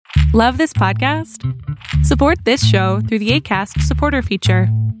Love this podcast? Support this show through the Acast supporter feature.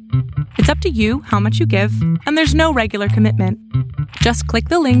 It's up to you how much you give, and there's no regular commitment. Just click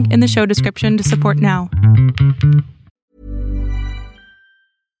the link in the show description to support now.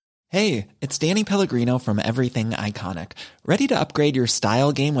 Hey, it's Danny Pellegrino from Everything Iconic. Ready to upgrade your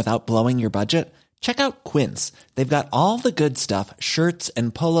style game without blowing your budget? Check out Quince. They've got all the good stuff, shirts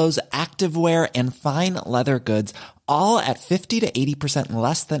and polos, activewear, and fine leather goods, all at 50 to 80%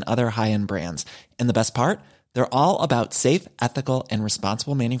 less than other high-end brands. And the best part? They're all about safe, ethical, and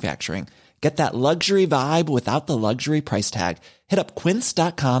responsible manufacturing. Get that luxury vibe without the luxury price tag. Hit up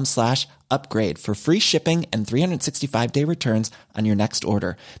quince.com/upgrade for free shipping and 365-day returns on your next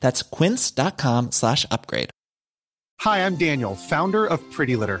order. That's quince.com/upgrade. Hi, I'm Daniel, founder of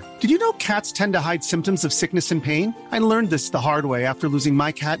Pretty Litter. Did you know cats tend to hide symptoms of sickness and pain? I learned this the hard way after losing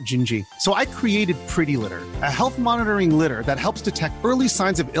my cat, Gingy. So I created Pretty Litter, a health monitoring litter that helps detect early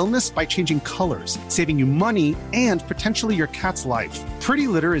signs of illness by changing colors, saving you money and potentially your cat's life. Pretty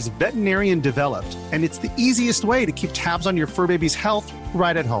Litter is veterinarian developed, and it's the easiest way to keep tabs on your fur baby's health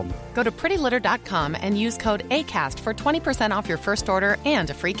right at home. Go to prettylitter.com and use code ACAST for 20% off your first order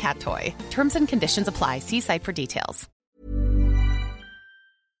and a free cat toy. Terms and conditions apply. See site for details.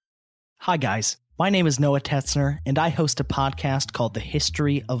 Hi guys, my name is Noah Tetzner, and I host a podcast called The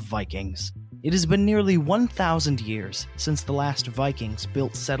History of Vikings. It has been nearly 1,000 years since the last Vikings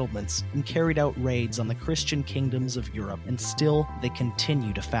built settlements and carried out raids on the Christian kingdoms of Europe, and still they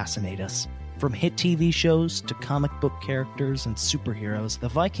continue to fascinate us. From hit TV shows to comic book characters and superheroes, the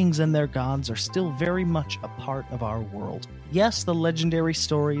Vikings and their gods are still very much a part of our world. Yes, the legendary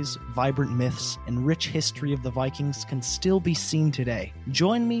stories, vibrant myths, and rich history of the Vikings can still be seen today.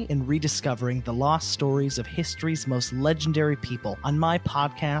 Join me in rediscovering the lost stories of history's most legendary people on my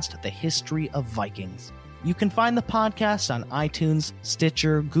podcast, The History of Vikings. You can find the podcast on iTunes,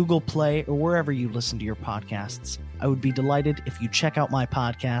 Stitcher, Google Play, or wherever you listen to your podcasts. I would be delighted if you check out my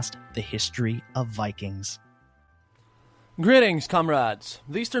podcast, The History of Vikings. Greetings, comrades.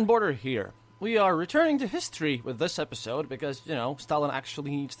 The Eastern Border here. We are returning to history with this episode because, Stalin actually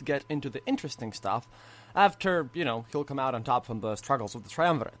needs to get into the interesting stuff after, he'll come out on top from the struggles of the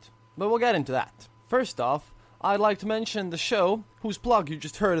Triumvirate. But we'll get into that. First off, I'd like to mention the show whose plug you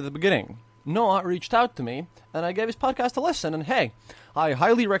just heard at the beginning. Noah reached out to me, and I gave his podcast a listen, and hey, I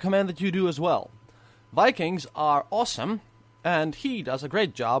highly recommend that you do as well. Vikings are awesome, and he does a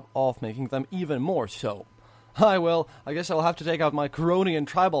great job of making them even more so. I guess I'll have to take out my Coronian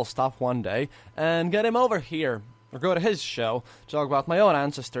tribal stuff one day and get him over here, or go to his show, to talk about my own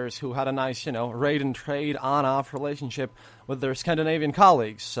ancestors who had a nice, raid and trade on-off relationship with their Scandinavian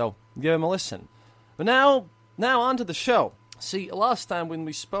colleagues, so give him a listen. But now on to the show. See, last time when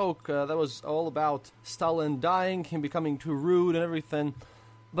we spoke, that was all about Stalin dying, him becoming too rude and everything.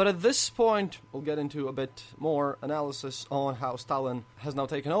 But at this point, we'll get into a bit more analysis on how Stalin has now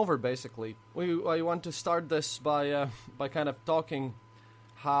taken over, basically. I want to start this by kind of talking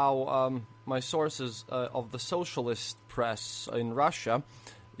how my sources of the socialist press in Russia,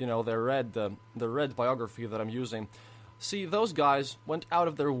 the red biography that I'm using, see, those guys went out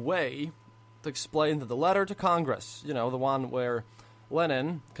of their way to explain that the letter to Congress, the one where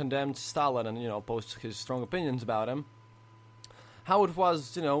Lenin condemned Stalin and, posted his strong opinions about him, how it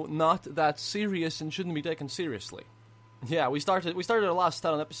was, not that serious and shouldn't be taken seriously. Yeah, we started our last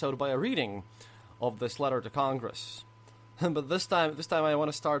Stalin episode by a reading of this letter to Congress. But this time I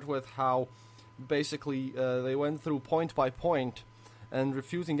want to start with how basically they went through point by point and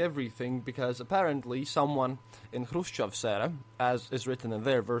refuting everything because apparently someone in Khrushchev's era, as is written in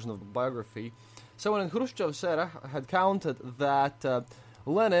their version of the biography, someone in Khrushchev's era had counted that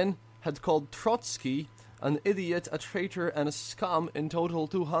Lenin had called Trotsky an idiot, a traitor, and a scum in total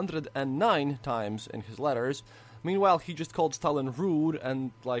 209 times in his letters. Meanwhile, he just called Stalin rude,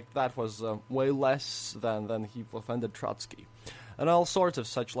 and that was way less than he offended Trotsky. And all sorts of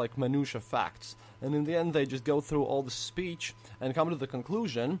such minutiae facts. And in the end, they just go through all the speech and come to the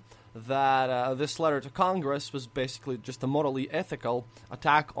conclusion that this letter to Congress was basically just a morally ethical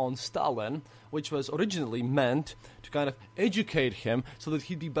attack on Stalin, which was originally meant to kind of educate him so that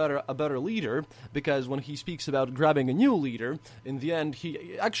he'd be a better leader, because when he speaks about grabbing a new leader, in the end,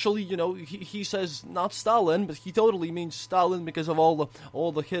 he actually, he says not Stalin, but he totally means Stalin because of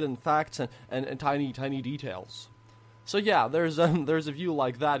all the hidden facts and tiny details. So yeah, there's a view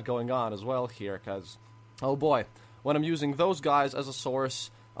like that going on as well here, because, oh boy, when I'm using those guys as a source,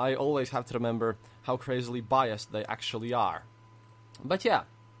 I always have to remember how crazily biased they actually are. But yeah,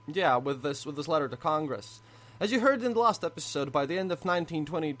 with this letter to Congress, as you heard in the last episode, by the end of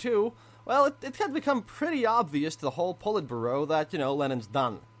 1922, well, it had become pretty obvious to the whole Politburo that, Lenin's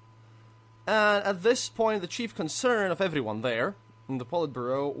done. And at this point, the chief concern of everyone there in the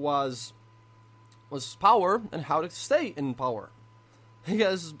Politburo was power and how to stay in power.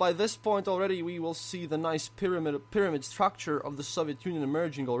 Because by this point already we will see the nice pyramid structure of the Soviet Union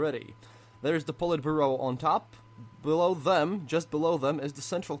emerging already. There's the Politburo on top. Below them, just below them, is the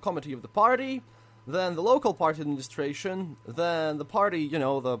Central Committee of the party, then the local party administration, then the party,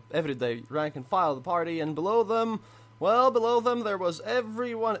 the everyday rank and file of the party, and below them there was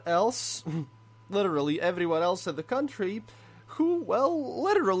everyone else, literally everyone else in the country, who,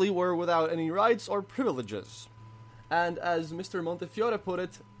 literally were without any rights or privileges. And as Mr. Montefiore put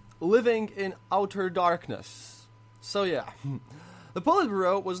it, living in outer darkness. So yeah, the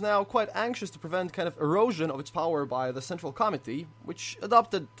Politburo was now quite anxious to prevent kind of erosion of its power by the Central Committee, which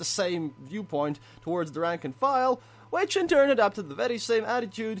adopted the same viewpoint towards the rank and file, which in turn adopted the very same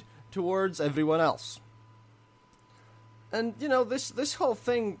attitude towards everyone else. And, this whole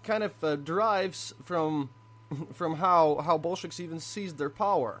thing kind of derives from how Bolsheviks even seized their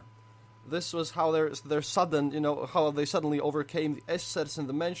power. This was how their sudden, how they suddenly overcame the Essers and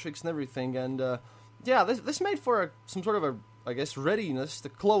the Mensheviks and everything, and this made for some sort of readiness to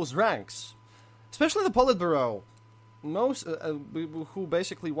close ranks, especially the Politburo, most who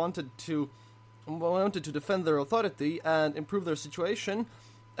basically wanted to defend their authority and improve their situation,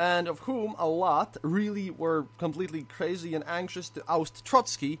 and of whom a lot really were completely crazy and anxious to oust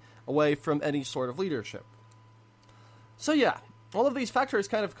Trotsky away from any sort of leadership. So yeah, all of these factors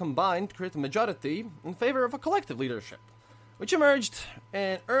kind of combined to create a majority in favor of a collective leadership, which emerged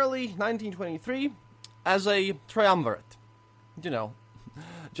in early 1923 as a triumvirate.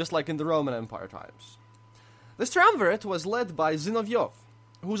 Just like in the Roman Empire times. This triumvirate was led by Zinoviev,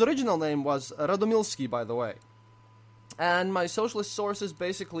 whose original name was Radomilsky, by the way. And my socialist sources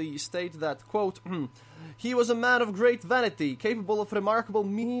basically state that, quote, he was a man of great vanity, capable of remarkable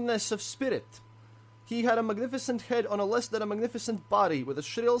meanness of spirit. He had a magnificent head on a less than a magnificent body, with a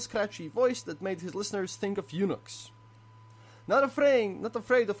shrill, scratchy voice that made his listeners think of eunuchs. Not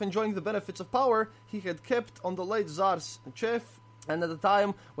afraid of enjoying the benefits of power, he had kept on the late Tsar's chef, and at a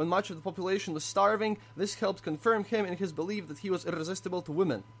time when much of the population was starving, this helped confirm him in his belief that he was irresistible to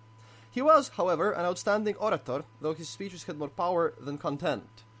women. He was, however, an outstanding orator, though his speeches had more power than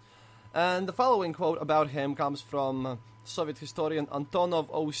content. And the following quote about him comes from Soviet historian Antonov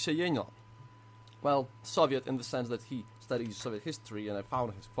Ouseyenyo. Well, Soviet in the sense that he studies Soviet history, and I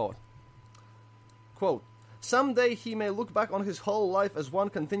found his quote. Quote, someday he may look back on his whole life as one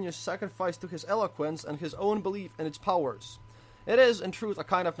continuous sacrifice to his eloquence and his own belief in its powers. It is, in truth, a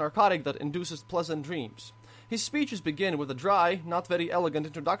kind of narcotic that induces pleasant dreams. His speeches begin with a dry, not very elegant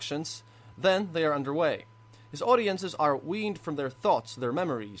introductions, then they are underway. His audiences are weaned from their thoughts, their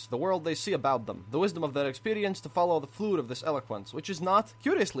memories, the world they see about them, the wisdom of their experience to follow the fluid of this eloquence, which is not,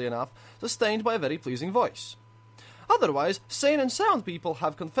 curiously enough, sustained by a very pleasing voice. Otherwise, sane and sound people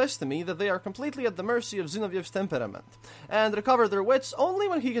have confessed to me that they are completely at the mercy of Zinoviev's temperament, and recover their wits only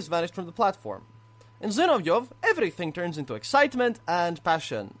when he has vanished from the platform. In Zinoviev, everything turns into excitement and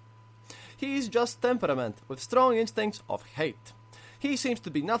passion. He is just temperament, with strong instincts of hate. He seems to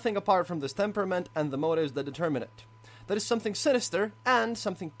be nothing apart from this temperament and the motives that determine it. There is something sinister and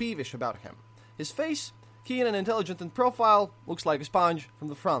something peevish about him. His face, keen and intelligent in profile, looks like a sponge from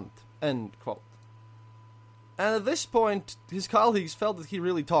the front. End quote. And at this point, his colleagues felt that he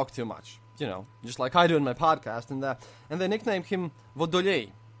really talked too much. Just like I do in my podcast, and they nicknamed him Vodolei.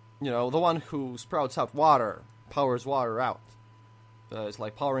 The one who sprouts out water, powers water out. It's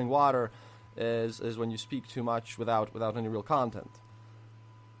like powering water is when you speak too much without any real content.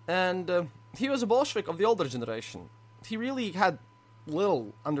 And he was a Bolshevik of the older generation. He really had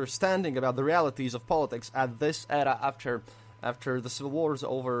little understanding about the realities of politics at this era after the Civil War is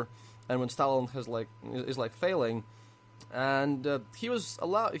over and when Stalin is failing. And he was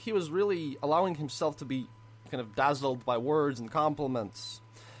really allowing himself to be kind of dazzled by words and compliments.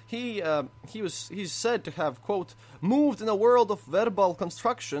 He's said to have, quote, moved in a world of verbal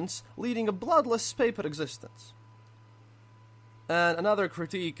constructions, leading a bloodless paper existence. And another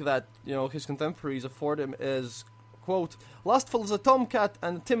critique that, his contemporaries afford him is, quote, lustful as a tomcat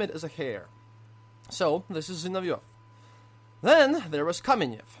and timid as a hare. So, this is Zinoviev. Then there was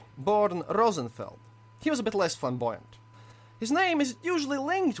Kamenev, born Rosenfeld. He was a bit less flamboyant. His name is usually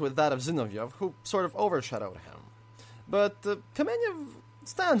linked with that of Zinoviev, who sort of overshadowed him. But Kamenev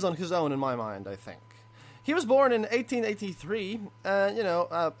stands on his own in my mind, I think. He was born in 1883, and,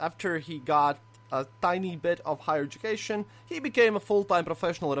 after he got a tiny bit of higher education, he became a full-time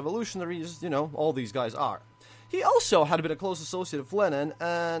professional revolutionary, as, all these guys are. He also had been a close associate of Lenin,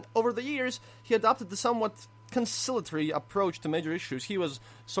 and over the years, he adopted the somewhat conciliatory approach to major issues. He was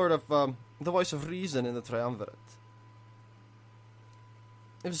sort of the voice of reason in the Triumvirate.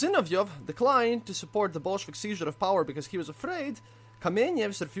 If Zinoviev declined to support the Bolshevik seizure of power because he was afraid,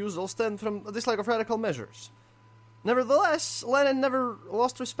 Kamenev's refusal stemmed from a dislike of radical measures. Nevertheless, Lenin never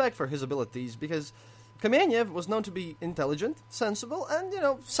lost respect for his abilities because Kamenev was known to be intelligent, sensible, and,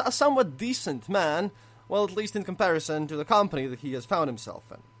 a somewhat decent man, well, at least in comparison to the company that he has found himself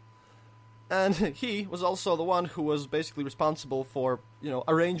in. And he was also the one who was basically responsible for,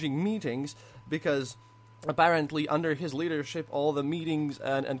 arranging meetings, because apparently under his leadership all the meetings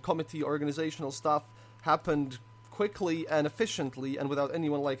and committee organizational stuff happened quickly and efficiently and without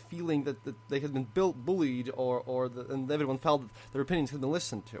anyone feeling that they had been bullied and everyone felt that their opinions had been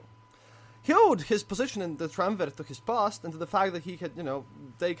listened to. He owed his position in the Triumvirate to his past and to the fact that he had,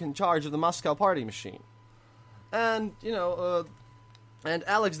 taken charge of the Moscow party machine. And, and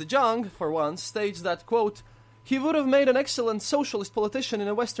Alex de Jong, for one, states that, quote, he would have made an excellent socialist politician in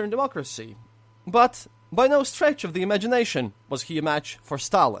a Western democracy, but by no stretch of the imagination was he a match for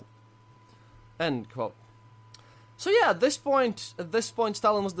Stalin. End quote. So yeah, at this point,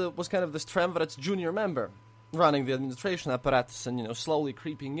 Stalin was kind of this Triumvirate's junior member, running the administration apparatus and, slowly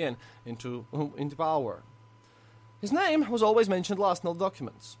creeping into power. His name was always mentioned last in all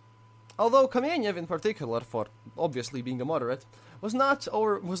documents. Although Kamenev in particular, for obviously being a moderate, was not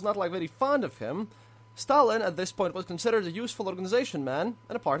very fond of him, Stalin at this point was considered a useful organization man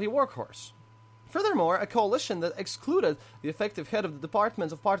and a party workhorse. Furthermore, a coalition that excluded the effective head of the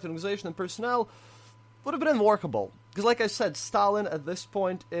departments of party organization and personnel would have been unworkable. Because like I said, Stalin at this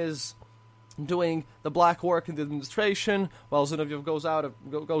point is doing the black work in the administration, while Zinoviev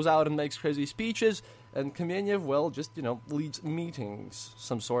goes out and makes crazy speeches, and Kamenev, just, leads meetings,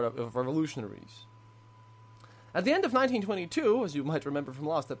 some sort of revolutionaries. At the end of 1922, as you might remember from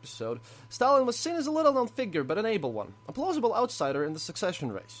last episode, Stalin was seen as a little-known figure, but an able one, a plausible outsider in the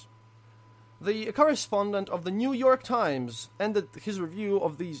succession race. The correspondent of the New York Times ended his review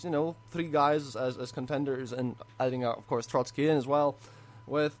of these, three guys as contenders, and adding, of course, Trotsky in as well,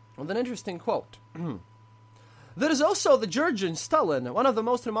 with an interesting quote. There is also the Georgian Stalin, one of the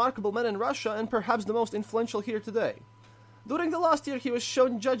most remarkable men in Russia and perhaps the most influential here today. During the last year he was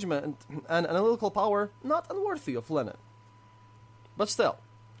shown judgment and analytical power not unworthy of Lenin. But still,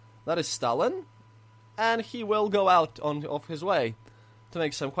 that is Stalin, and he will go out of his way to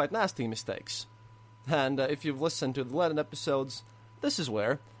make some quite nasty mistakes. And if you've listened to the Lenin episodes, this is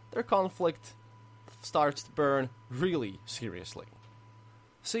where their conflict starts to burn really seriously.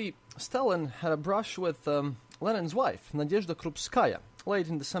 See, Stalin had a brush with Lenin's wife, Nadezhda Krupskaya, late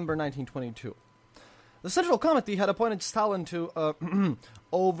in December 1922. The Central Committee had appointed Stalin to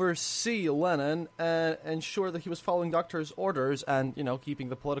oversee Lenin and ensure that he was following doctor's orders and, keeping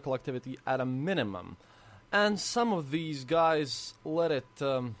the political activity at a minimum. And some of these guys let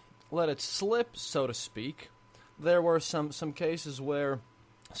it slip, so to speak. There were some cases where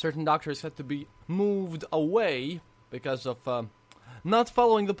certain doctors had to be moved away because of not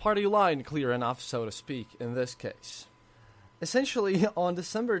following the party line clear enough, so to speak, in this case. Essentially, on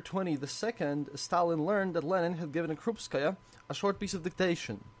December 22nd, Stalin learned that Lenin had given Krupskaya a short piece of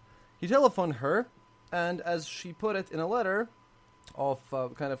dictation. He telephoned her, and as she put it in a letter of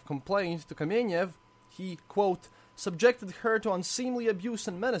kind of complaint to Kamenev, he, quote, subjected her to unseemly abuse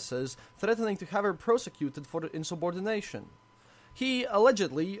and menaces, threatening to have her prosecuted for insubordination. He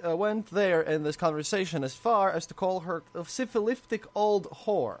allegedly went there in this conversation as far as to call her a syphilitic old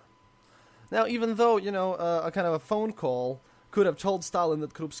whore. Now, even though, a kind of a phone call could have told Stalin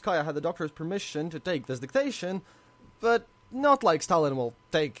that Krupskaya had the doctor's permission to take this dictation, but not like Stalin will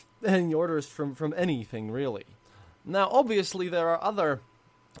take any orders from anything, really. Now, obviously, there are other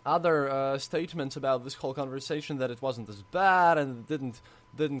statements about this whole conversation that it wasn't as bad and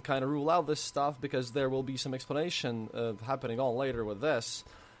didn't kind of rule out this stuff, because there will be some explanation happening on later with this,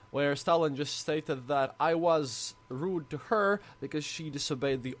 where Stalin just stated that I was rude to her because she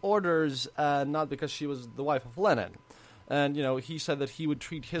disobeyed the orders and not because she was the wife of Lenin. And, he said that he would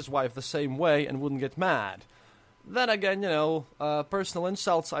treat his wife the same way and wouldn't get mad. Then again, personal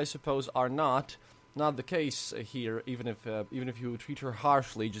insults, I suppose, are not the case here, even if you treat her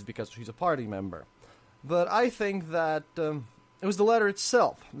harshly just because she's a party member. But I think that it was the letter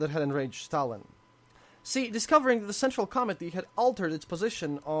itself that had enraged Stalin. See, discovering that the Central Committee had altered its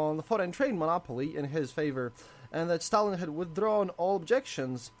position on the foreign trade monopoly in his favor, and that Stalin had withdrawn all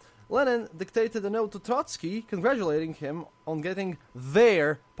objections, Lenin dictated a note to Trotsky congratulating him on getting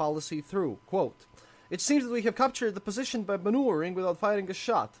their policy through. Quote, it seems that we have captured the position by maneuvering without firing a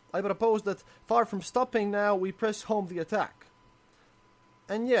shot. I propose that, far from stopping now, we press home the attack.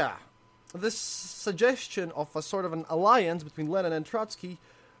 And yeah, this suggestion of a sort of an alliance between Lenin and Trotsky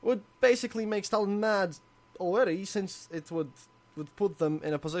would basically make Stalin mad already, since it would put them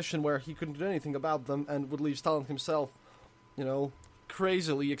in a position where he couldn't do anything about them and would leave Stalin himself,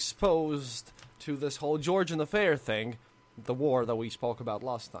 crazily exposed to this whole Georgian affair thing, the war that we spoke about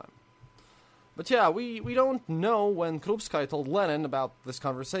last time. But yeah, we don't know when Krupskaya told Lenin about this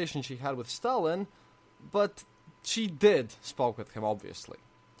conversation she had with Stalin, but she did spoke with him, obviously.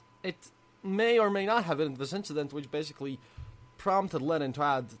 It may or may not have been this incident which basically prompted Lenin to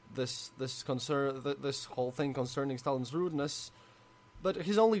add this whole thing concerning Stalin's rudeness, but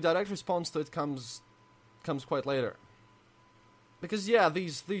his only direct response to it comes quite later. Because yeah,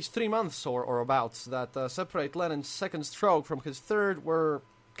 these 3 months or abouts that separate Lenin's second stroke from his third were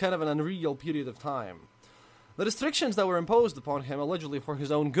kind of an unreal period of time. The restrictions that were imposed upon him allegedly for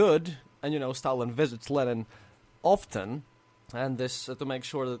his own good, and Stalin visits Lenin often, and this to make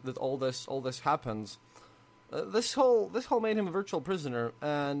sure that all this happens. This whole made him a virtual prisoner,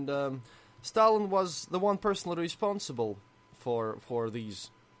 and Stalin was the one personally responsible for these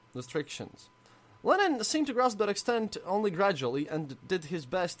restrictions. Lenin seemed to grasp that extent only gradually and did his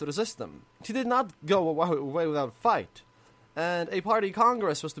best to resist them. He did not go away without a fight, and a party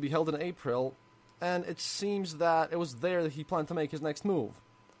congress was to be held in April, and it seems that it was there that he planned to make his next move.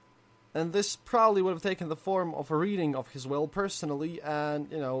 And this probably would have taken the form of a reading of his will personally, and,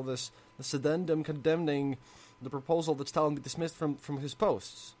 this addendum condemning the proposal that Stalin be dismissed from his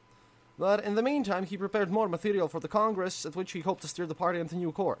posts. But in the meantime, he prepared more material for the Congress, at which he hoped to steer the party into a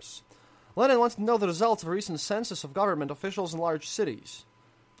new course. Lenin wanted to know the results of a recent census of government officials in large cities,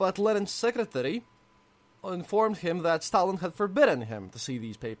 but Lenin's secretary informed him that Stalin had forbidden him to see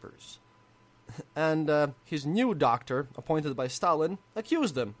these papers. And his new doctor, appointed by Stalin,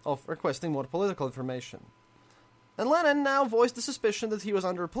 accused him of requesting more political information. And Lenin now voiced the suspicion that he was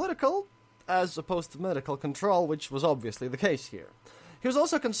under political, as opposed to medical control, which was obviously the case here. He was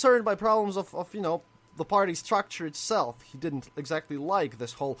also concerned by problems of the party structure itself. He didn't exactly like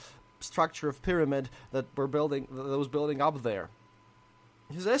this whole structure of pyramid that was building up there.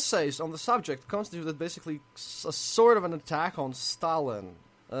 His essays on the subject constituted basically a sort of an attack on Stalin,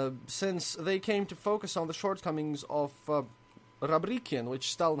 since they came to focus on the shortcomings of Rabrikin,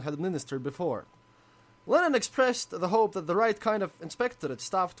 which Stalin had administered before. Lenin expressed the hope that the right kind of inspectorate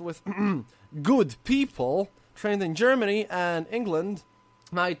staffed with good people trained in Germany and England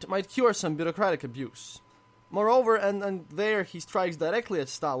might cure some bureaucratic abuse. Moreover, and there he strikes directly at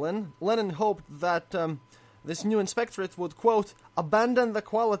Stalin, Lenin hoped that this new inspectorate would, quote, abandon the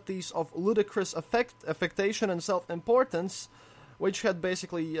qualities of ludicrous affectation and self-importance, which had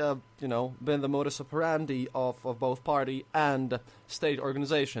basically, been the modus operandi of both party and state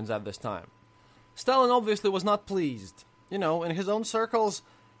organizations at this time. Stalin obviously was not pleased. In his own circles,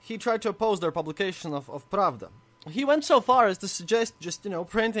 he tried to oppose their publication of Pravda. He went so far as to suggest just,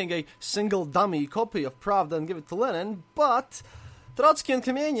 printing a single dummy copy of Pravda and give it to Lenin, but Trotsky and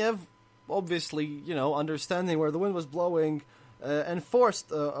Kamenev, obviously, understanding where the wind was blowing,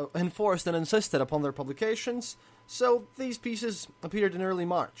 enforced and insisted upon their publications, so these pieces appeared in early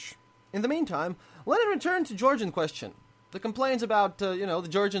March. In the meantime, Lenin returned to Georgian question. The complaints about, the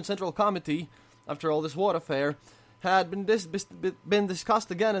Georgian Central Committee, after all this war affair, had been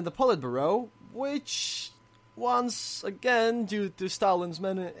discussed again in the Politburo, which, once again, due to Stalin's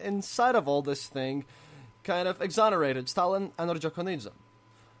men inside of all this thing, kind of exonerated Stalin and Orjokonidze.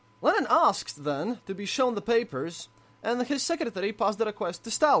 Lenin asked, then, to be shown the papers, and his secretary passed the request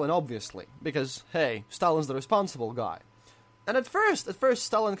to Stalin, obviously, because, hey, Stalin's the responsible guy. And at first,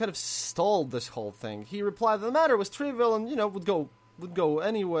 Stalin kind of stalled this whole thing. He replied that the matter was trivial and, would go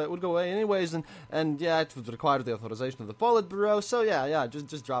anyways, and yeah, it would require the authorization of the Politburo, so yeah,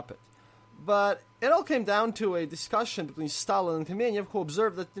 just drop it. But it all came down to a discussion between Stalin and Kamenev, who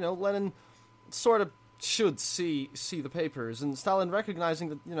observed that, Lenin sort of should see the papers, and Stalin, recognizing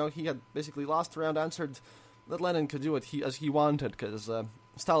that, he had basically lost around, answered that Lenin could do it as he wanted, because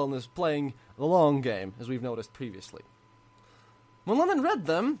Stalin is playing the long game, as we've noticed previously. When Lenin read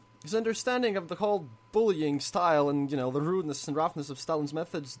them, his understanding of the whole bullying style and, the rudeness and roughness of Stalin's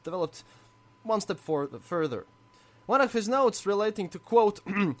methods developed one step further. One of his notes relating to, quote,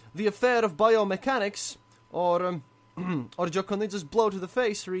 the affair of biomechanics, or Orjokonidze's blow to the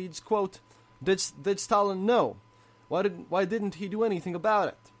face, reads, quote, did Stalin know? Why didn't he do anything about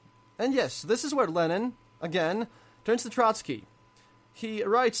it? And yes, this is where Lenin, again, turns to Trotsky. He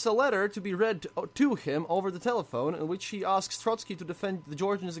writes a letter to be read to him over the telephone, in which he asks Trotsky to defend the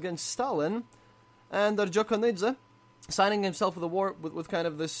Georgians against Stalin, and Orjokonidze, signing himself with the war with kind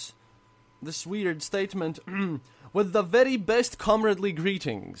of this weird statement, with the very best comradely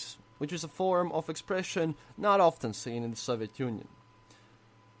greetings, which is a form of expression not often seen in the Soviet Union.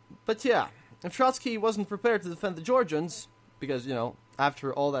 But yeah, if Trotsky wasn't prepared to defend the Georgians, because,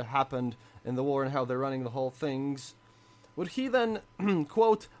 after all that happened in the war and how they're running the whole things, would he then,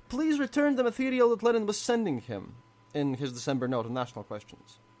 quote, please return the material that Lenin was sending him, in his December note on national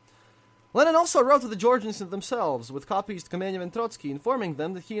questions? Lenin also wrote to the Georgians themselves with copies to Kamenev and Trotsky, informing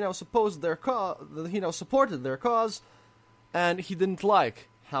them that he now supported their cause, and he didn't like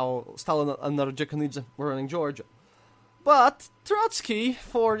how Stalin and Ordzhonikidze were running Georgia. But Trotsky,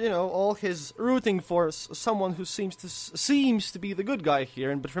 for all his rooting for someone who seems to be the good guy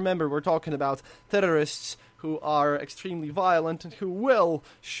here, but remember we're talking about terrorists who are extremely violent and who will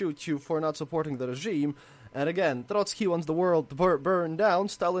shoot you for not supporting the regime. And again, Trotsky wants the world to burn down.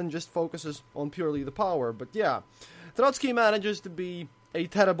 Stalin just focuses on purely the power. But yeah, Trotsky manages to be a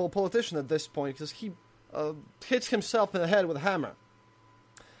terrible politician at this point because he hits himself in the head with a hammer.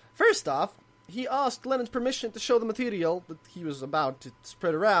 First off, he asked Lenin's permission to show the material that he was about to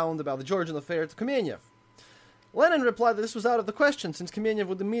spread around about the Georgian affair to Kamenev. Lenin replied that this was out of the question, since Kamenev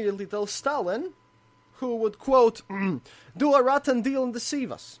would immediately tell Stalin, who would, quote, do a rotten deal and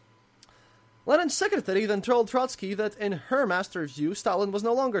deceive us. Lenin's secretary then told Trotsky that in her master's view, Stalin was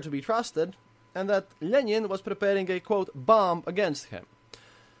no longer to be trusted, and that Lenin was preparing a, quote, bomb against him.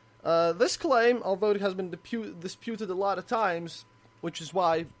 This claim, although it has been disputed a lot of times, which is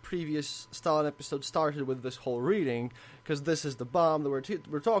why previous Stalin episode started with this whole reading, because this is the bomb that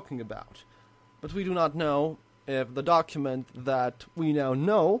we're talking about. But we do not know if the document that we now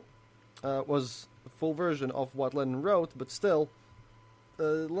know was the full version of what Lenin wrote, but still,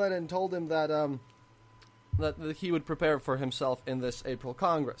 Lenin told him that he would prepare for himself in this April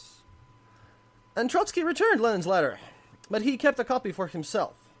Congress. And Trotsky returned Lenin's letter, but he kept a copy for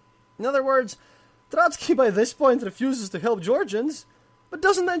himself. In other words, Trotsky by this point refuses to help Georgians, but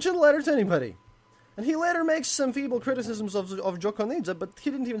doesn't mention the letter to anybody. And he later makes some feeble criticisms of Ordzhonikidze, but he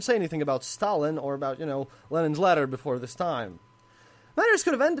didn't even say anything about Stalin or about, Lenin's letter before this time. Matters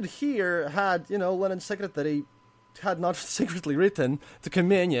could have ended here had, Lenin's secretary had not secretly written to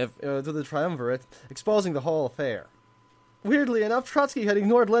Kamenev, to the Triumvirate, exposing the whole affair. Weirdly enough, Trotsky had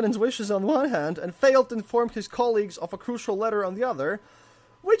ignored Lenin's wishes on one hand and failed to inform his colleagues of a crucial letter on the other,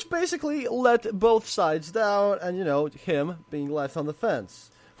 which basically let both sides down and, him being left on the fence.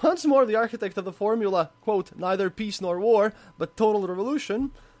 Once more, the architect of the formula, quote, neither peace nor war, but total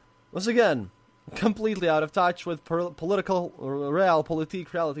revolution, was again completely out of touch with political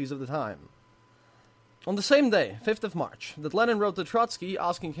realpolitik realities of the time. On the same day, 5th of March, that Lenin wrote to Trotsky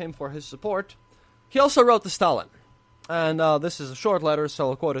asking him for his support, he also wrote to Stalin. And this is a short letter, so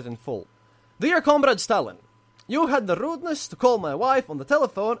I'll quote it in full. Dear Comrade Stalin, you had the rudeness to call my wife on the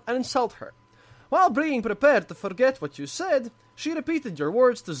telephone and insult her. While being prepared to forget what you said, she repeated your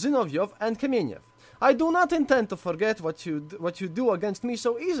words to Zinoviev and Kamenev. I do not intend to forget what you do against me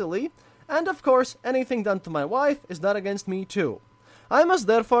so easily, and of course, anything done to my wife is done against me too. I must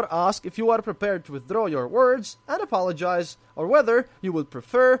therefore ask if you are prepared to withdraw your words and apologize, or whether you would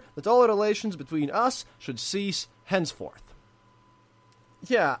prefer that all relations between us should cease henceforth.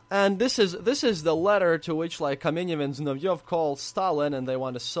 Yeah, and this is the letter to which Kamenev and Zinoviev call Stalin, and they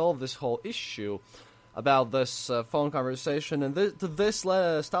want to solve this whole issue about this phone conversation. And to this,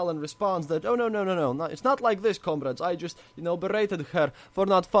 Stalin responds that, oh, no, it's not like this, comrades. I just, berated her for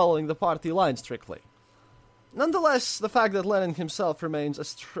not following the party line strictly. Nonetheless, the fact that Lenin himself remains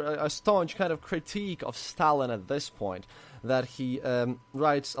a staunch kind of critique of Stalin at this point, that he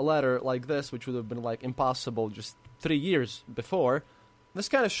writes a letter like this, which would have been impossible just 3 years before, this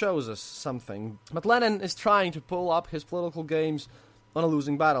kind of shows us something. But Lenin is trying to pull up his political games on a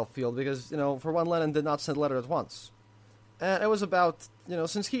losing battlefield because, for one, Lenin did not send a letter at once. And it was about,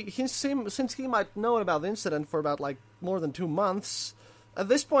 since he might know about the incident for about more than 2 months, at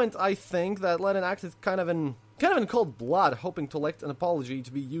this point I think that Lenin acted kind of in cold blood, hoping to elect an apology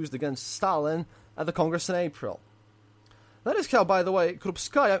to be used against Stalin at the Congress in April. That is how, by the way,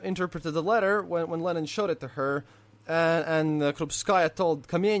 Krupskaya interpreted the letter when Lenin showed it to her. And Krupskaya told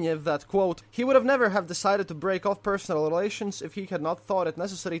Kamenev that, quote, he would have never have decided to break off personal relations if he had not thought it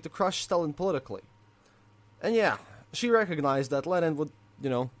necessary to crush Stalin politically. And yeah, she recognized that Lenin would,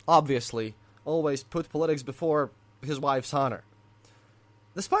 obviously, always put politics before his wife's honor.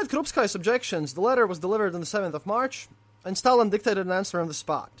 Despite Krupskaya's objections, the letter was delivered on the 7th of March, and Stalin dictated an answer on the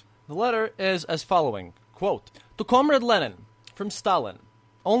spot. The letter is as following, quote, to Comrade Lenin, from Stalin,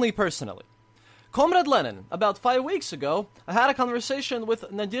 only personally. Comrade Lenin, about 5 weeks ago, I had a conversation with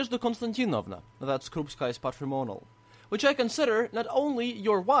Nadezhda Konstantinovna, that's Krupskaya's patrimonial, which I consider not only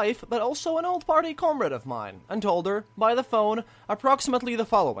your wife, but also an old party comrade of mine, and told her, by the phone, approximately the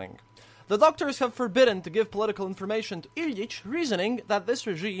following. The doctors have forbidden to give political information to Ilyich, reasoning that this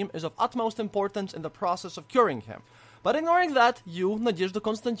regime is of utmost importance in the process of curing him. But ignoring that, you, Nadezhda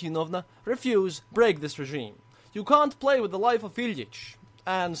Konstantinovna, break this regime. You can't play with the life of Ilyich,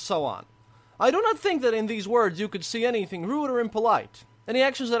 and so on. I do not think that in these words you could see anything rude or impolite. Any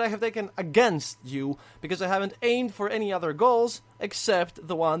actions that I have taken against you, because I haven't aimed for any other goals, except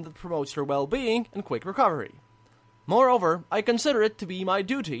the one that promotes your well-being and quick recovery. Moreover, I consider it to be my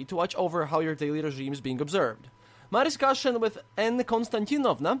duty to watch over how your daily regime is being observed. My discussion with N.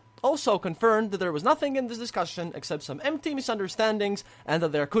 Konstantinovna also confirmed that there was nothing in this discussion except some empty misunderstandings, and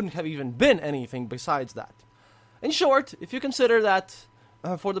that there couldn't have even been anything besides that. In short, if you consider that,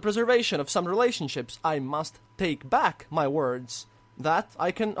 for the preservation of some relationships, I must take back my words, that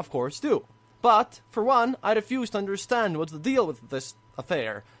I can, of course, do. But, for one, I refuse to understand what's the deal with this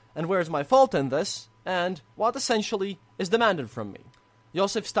affair, and where's my fault in this, and what essentially is demanded from me.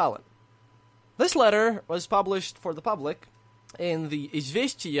 Joseph Stalin. This letter was published for the public in the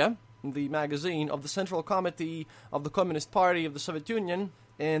Izvestia, the magazine of the Central Committee of the Communist Party of the Soviet Union,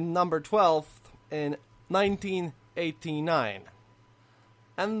 in number 12 in 1989.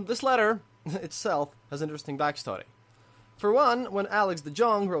 And this letter itself has interesting backstory. For one, when Alex de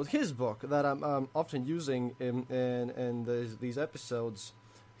Jong wrote his book that I'm often using in these episodes,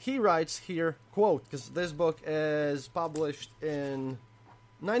 he writes here, quote, because this book is published in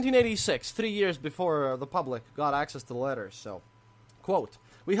 1986, 3 years before the public got access to the letters, so, quote,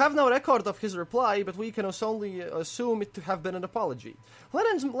 "We have no record of his reply, but we can only assume it to have been an apology.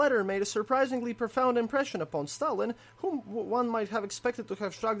 Lenin's letter made a surprisingly profound impression upon Stalin, whom one might have expected to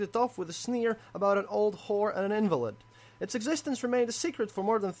have shrugged it off with a sneer about an old whore and an invalid. Its existence remained a secret for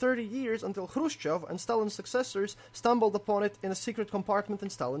more than 30 years until Khrushchev and Stalin's successors stumbled upon it in a secret compartment in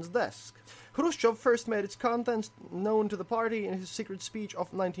Stalin's desk. Khrushchev first made its contents known to the party in his secret speech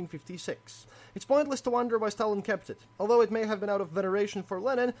of 1956. It's pointless to wonder why Stalin kept it. Although it may have been out of veneration for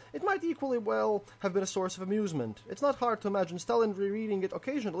Lenin, it might equally well have been a source of amusement. It's not hard to imagine Stalin rereading it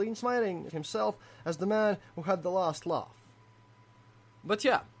occasionally and smiling at himself as the man who had the last laugh." But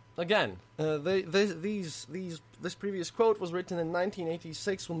yeah, again, this previous quote was written in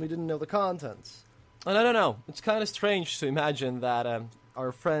 1986 when we didn't know the contents. And I don't know, it's kind of strange to imagine that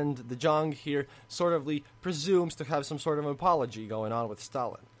our friend De Jong here sort of presumes to have some sort of apology going on with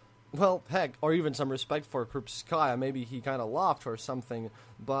Stalin. Well, heck, or even some respect for Krupskaya. Maybe he kind of laughed or something,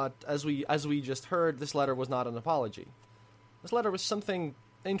 but as we just heard, this letter was not an apology. This letter was something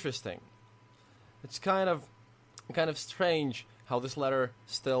interesting. It's kind of strange how this letter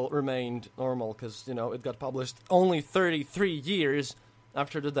still remained normal, because, it got published only 33 years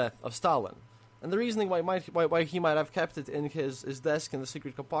after the death of Stalin. And the reasoning why he might have kept it in his desk in the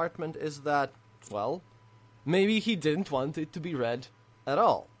secret compartment is that, well, maybe he didn't want it to be read at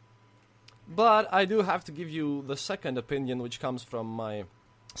all. But I do have to give you the second opinion, which comes from my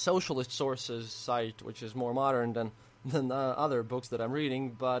socialist sources site, which is more modern than other books that I'm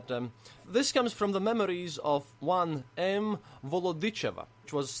reading, but this comes from the memories of one M. Volodicheva,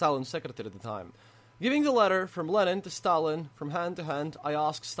 which was Stalin's secretary at the time. Giving the letter from Lenin to Stalin, from hand to hand, I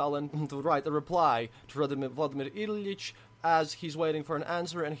asked Stalin to write a reply to Vladimir Ilyich as he's waiting for an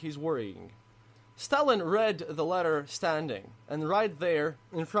answer and he's worrying. Stalin read the letter standing, and right there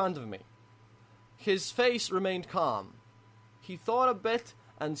in front of me. His face remained calm. He thought a bit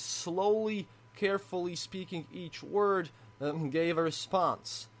and slowly, carefully speaking each word, gave a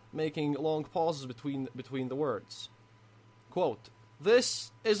response, making long pauses between the words. Quote,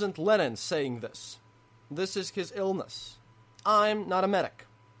 "This isn't Lenin saying this. This is his illness. I'm not a medic.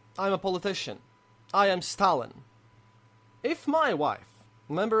 I'm a politician. I am Stalin. If my wife,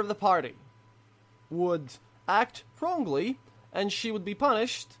 member of the party, would act wrongly and she would be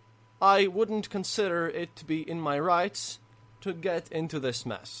punished, I wouldn't consider it to be in my rights to get into this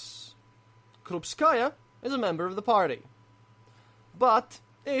mess. Krupskaya is a member of the party. But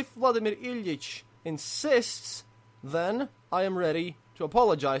if Vladimir Ilyich insists, then I am ready to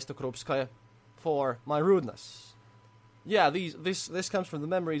apologize to Krupskaya for my rudeness." Yeah, this comes from the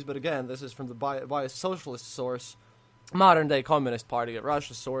memories, but again, this is from the biased socialist source, modern-day Communist Party of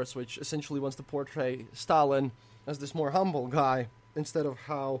Russia source, which essentially wants to portray Stalin as this more humble guy, instead of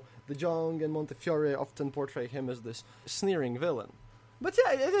how De Jong and Montefiore often portray him as this sneering villain. But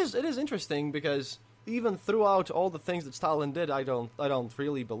yeah, it is interesting, because even throughout all the things that Stalin did, I don't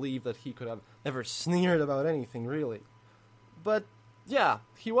really believe that he could have ever sneered about anything, really. But yeah,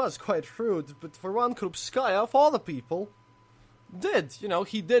 he was quite rude, but for one, Krupskaya, of all the people,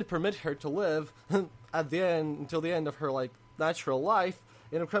 he did permit her to live at the end, until the end of her, natural life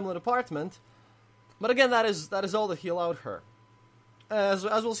in a Kremlin apartment. But again, that is all that he allowed her. as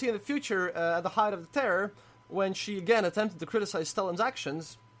we'll see in the future, at the height of the terror, when she again attempted to criticize Stalin's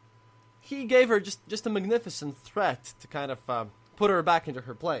actions, he gave her just a magnificent threat to kind of put her back into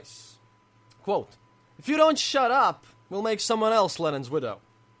her place. Quote, "If you don't shut up, we'll make someone else Lenin's widow."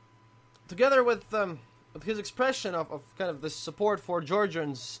 Together with his expression of kind of this support for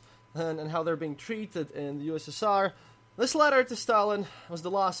Georgians and how they're being treated in the USSR, this letter to Stalin was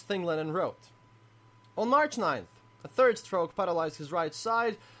the last thing Lenin wrote. On March 9th, a third stroke paralyzed his right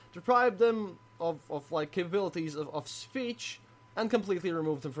side, deprived him of capabilities of speech, and completely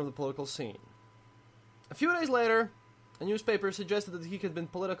removed him from the political scene. A few days later, a newspaper suggested that he had been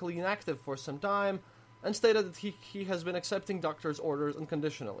politically inactive for some time, and stated that he has been accepting doctor's orders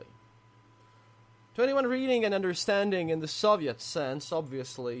unconditionally. To anyone reading and understanding in the Soviet sense,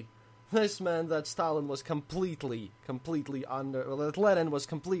 obviously, this meant that Stalin was that Lenin was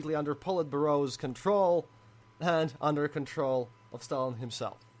completely under Politburo's control, and under control of Stalin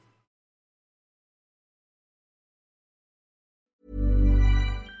himself.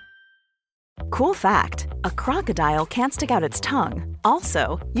 Cool fact, a crocodile can't stick out its tongue.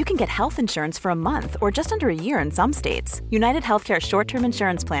 Also, you can get health insurance for a month or just under a year in some states. United Healthcare short-term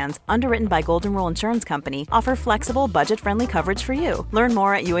insurance plans, underwritten by Golden Rule Insurance Company, offer flexible, budget-friendly coverage for you. Learn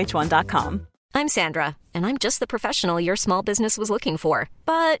more at uh1.com. I'm Sandra, and I'm just the professional your small business was looking for.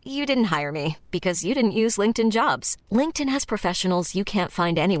 But you didn't hire me because you didn't use LinkedIn Jobs. LinkedIn has professionals you can't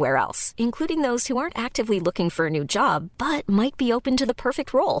find anywhere else, including those who aren't actively looking for a new job, but might be open to the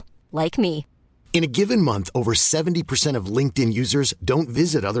perfect role, like me. In a given month, over 70% of LinkedIn users don't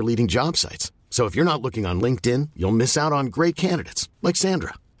visit other leading job sites. So if you're not looking on LinkedIn, you'll miss out on great candidates like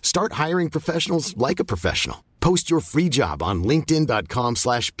Sandra. Start hiring professionals like a professional. Post your free job on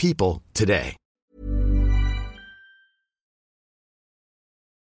linkedin.com/people today.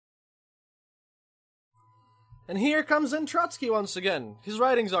 And here comes in Trotsky once again. His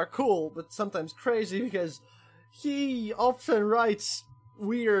writings are cool, but sometimes crazy because he often writes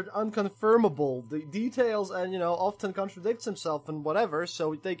weird, unconfirmable details and, often contradicts himself and whatever, so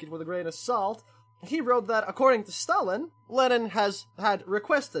we take it with a grain of salt. He wrote that, according to Stalin, Lenin had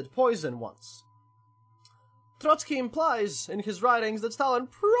requested poison once. Trotsky implies in his writings that Stalin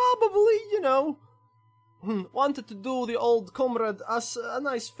probably, wanted to do the old comrade us a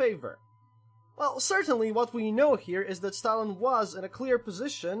nice favor. Well, certainly what we know here is that Stalin was in a clear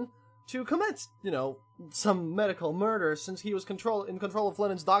position to commit, some medical murder, since he was in control of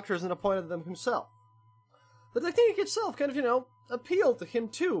Lenin's doctors and appointed them himself. The technique itself kind of, appealed to him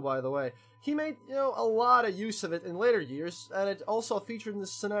too, by the way. He made, a lot of use of it in later years, and it also featured in the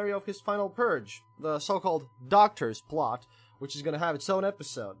scenario of his final purge, the so-called Doctor's Plot, which is going to have its own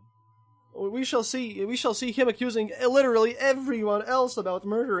episode. We shall see him accusing literally everyone else about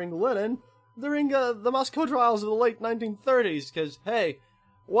murdering Lenin during the Moscow trials of the late 1930s, because, hey,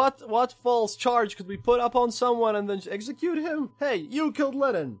 what false charge could we put up on someone and then execute him? Hey, you killed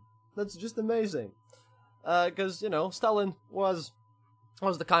Lenin. That's just amazing. Because, Stalin was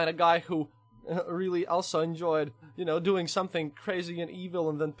the kind of guy who really also enjoyed, doing something crazy and evil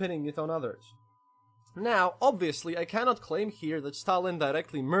and then pinning it on others. Now, obviously, I cannot claim here that Stalin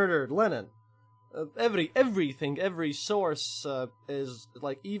directly murdered Lenin. Every source is,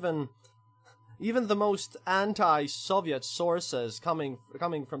 even the most anti-Soviet sources coming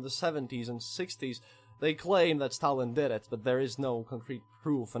from the 70s and 60s, they claim that Stalin did it, but there is no concrete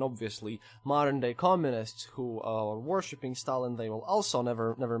proof, and obviously modern-day communists who are worshipping Stalin, they will also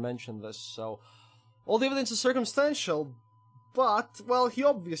never mention this, so all the evidence is circumstantial, but, well, he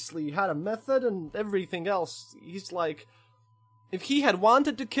obviously had a method and everything else. He's like, if he had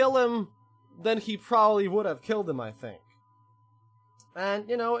wanted to kill him, then he probably would have killed him, I think. And,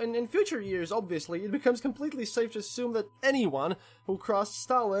 in future years, obviously, it becomes completely safe to assume that anyone who crossed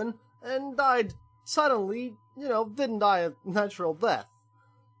Stalin and died suddenly, didn't die a natural death.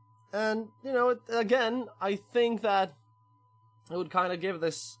 And, again, I think that it would kind of give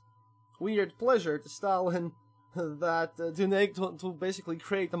this weird pleasure to Stalin that to basically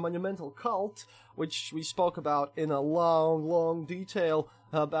create a monumental cult, which we spoke about in a long detail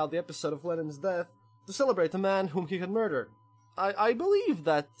about the episode of Lenin's death, to celebrate the man whom he had murdered. I believe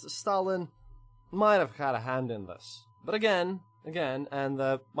that Stalin might have had a hand in this. But again,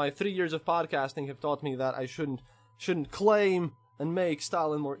 and my 3 years of podcasting have taught me that I shouldn't claim and make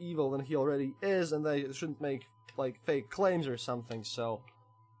Stalin more evil than he already is, and they shouldn't make, fake claims or something, so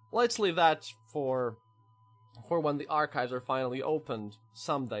let's leave that for when the archives are finally opened,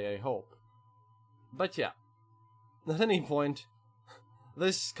 someday, I hope. But yeah, at any point,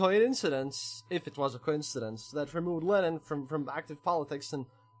 this coincidence, if it was a coincidence, that removed Lenin from active politics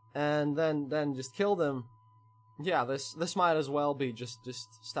and then just killed him, Yeah, this might as well be just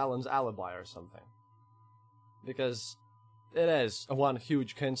Stalin's alibi or something. Because it is one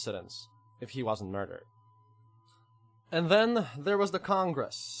huge coincidence if he wasn't murdered. And then there was the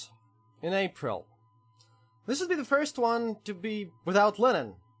Congress in April. This would be the first one to be without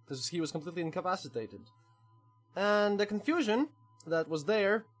Lenin, because he was completely incapacitated. And the confusion that was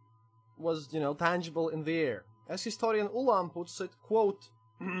there was, tangible in the air. As historian Ulam puts it, quote,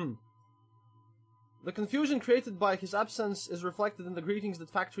 the confusion created by his absence is reflected in the greetings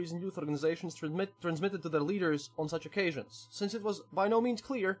that factories and youth organizations transmitted to their leaders on such occasions, since it was by no means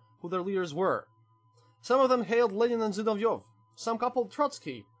clear who their leaders were. Some of them hailed Lenin and Zinoviev, some coupled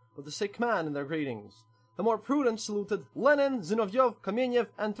Trotsky with the sick man in their greetings. The more prudent saluted Lenin, Zinoviev, Kamenev,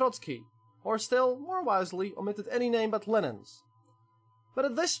 and Trotsky, or still, more wisely, omitted any name but Lenin's. But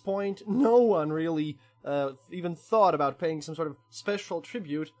at this point, no one really even thought about paying some sort of special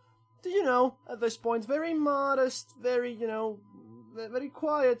tribute to, at this point, very modest, very, very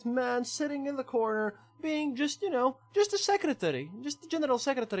quiet man sitting in the corner, being just a secretary, just the general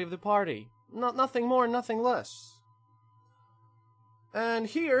secretary of the party. Nothing more, nothing less. And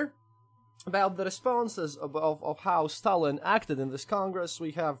here, about the responses of how Stalin acted in this Congress,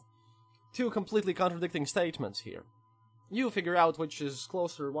 we have two completely contradicting statements here. You figure out which is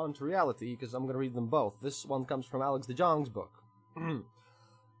closer one to reality, because I'm going to read them both. This one comes from Alex de Jong's book.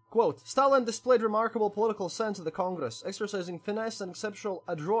 Quote, Stalin displayed remarkable political sense at the Congress, exercising finesse and exceptional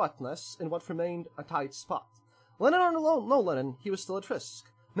adroitness in what remained a tight spot. Lenin or no Lenin, he was still at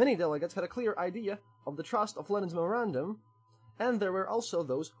risk. Many delegates had a clear idea of the trust of Lenin's memorandum, and there were also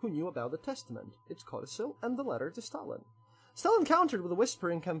those who knew about the testament, its codicil, and the letter to Stalin. Stalin countered with a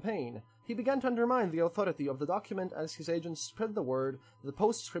whispering campaign. He began to undermine the authority of the document as his agents spread the word that the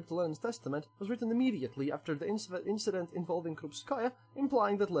postscript to Lenin's testament was written immediately after the incident involving Krupskaya,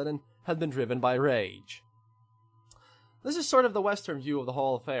 implying that Lenin had been driven by rage. This is sort of the Western view of the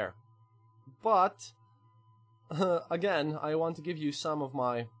whole affair. But, again, I want to give you some of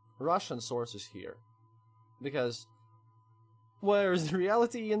my Russian sources here. Because, where is the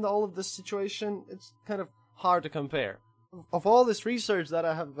reality in all of this situation? It's kind of hard to compare. Of all this research that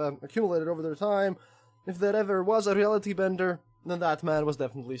I have accumulated over the time, if there ever was a reality bender, then that man was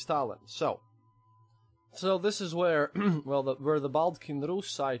definitely Stalin. So this is where, where the Baldkin Rus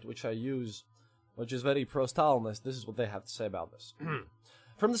site, which I use, which is very pro-Stalinist, this is what they have to say about this.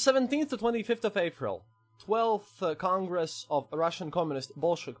 From the 17th to 25th of April, 12th Congress of Russian Communist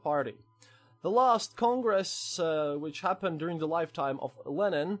Bolshevik Party. The last Congress, which happened during the lifetime of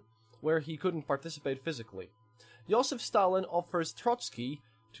Lenin, where he couldn't participate physically. Joseph Stalin offers Trotsky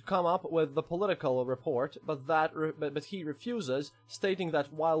to come up with the political report, but he refuses, stating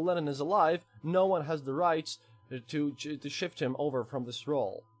that while Lenin is alive, no one has the rights to shift him over from this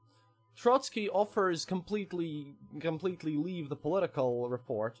role. Trotsky offers completely leave the political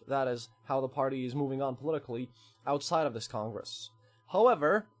report, that is, how the party is moving on politically, outside of this Congress.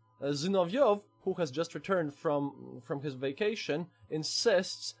 However, Zinoviev, who has just returned from his vacation,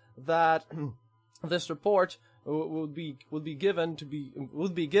 insists that this report would be given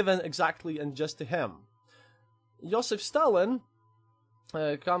exactly and just to him. Joseph Stalin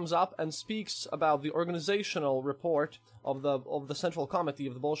comes up and speaks about the organizational report of the Central Committee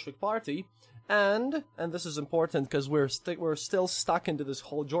of the Bolshevik Party, and this is important because we're still stuck into this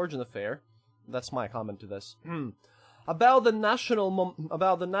whole Georgian affair. That's my comment to this. About the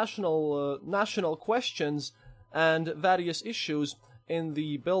national questions and various issues in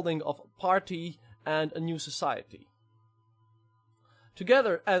the building of party and a new society.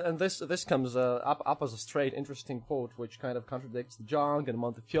 Together, and this comes up as a straight, interesting quote, which kind of contradicts Jong and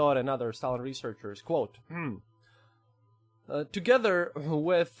Montefiore and other Stalin researchers. Quote, together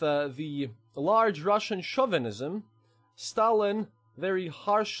with the large Russian chauvinism, Stalin very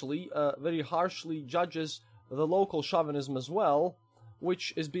harshly judges the local chauvinism as well,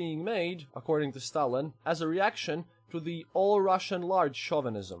 which is being made, according to Stalin, as a reaction to the all-Russian large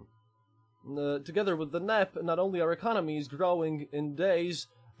chauvinism. Together with the NEP, not only our economy is growing in days,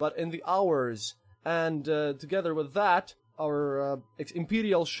 but in the hours, and together with that, our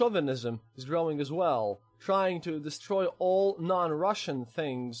imperial chauvinism is growing as well, trying to destroy all non-Russian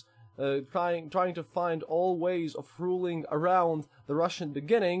things, trying to find all ways of ruling around the Russian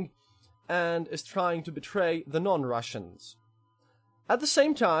beginning, and is trying to betray the non-Russians. At the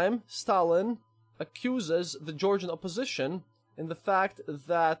same time, Stalin accuses the Georgian opposition in the fact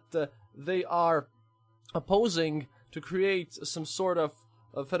that they are opposing to create some sort of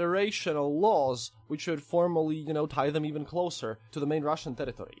federational laws which would formally, tie them even closer to the main Russian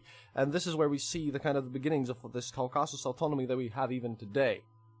territory. And this is where we see the kind of the beginnings of this Caucasus autonomy that we have even today.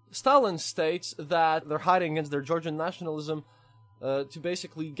 Stalin states that they're hiding against their Georgian nationalism to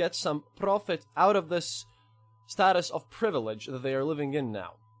basically get some profit out of this status of privilege that they are living in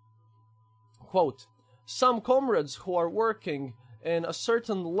now. Quote, some comrades who are working in a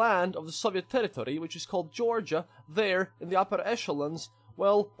certain land of the Soviet territory, which is called Georgia, there in the upper echelons,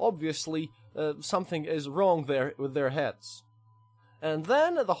 well, obviously, something is wrong there with their heads. And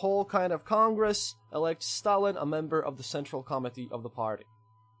then the whole kind of Congress elects Stalin a member of the Central Committee of the party.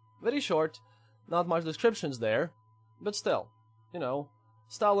 Very short, not much descriptions there, but still,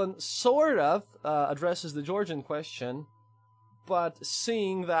 Stalin sort of addresses the Georgian question, but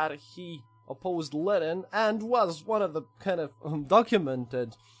seeing that he opposed Lenin and was one of the kind of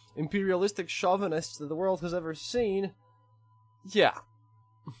documented imperialistic chauvinists that the world has ever seen, yeah,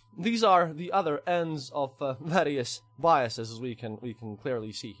 these are the other ends of various biases, as we can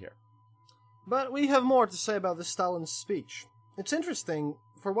clearly see here. But we have more to say about this Stalin speech. It's interesting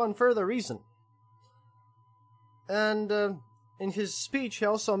for one further reason. And in his speech, he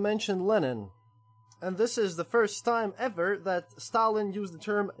also mentioned Lenin. And this is the first time ever that Stalin used the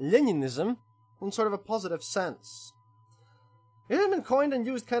term Leninism in sort of a positive sense. It had been coined and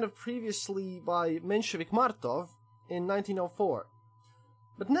used kind of previously by Menshevik Martov in 1904.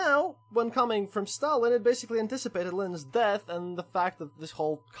 But now, when coming from Stalin, it basically anticipated Lenin's death and the fact that this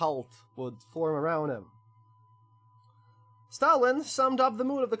whole cult would form around him. Stalin summed up the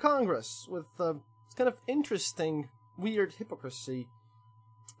mood of the Congress with this kind of interesting, weird hypocrisy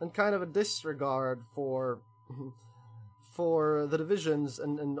and kind of a disregard for the divisions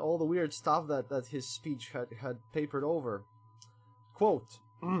and all the weird stuff that his speech had papered over. Quote,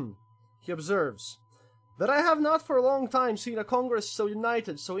 he observes, that I have not for a long time seen a Congress so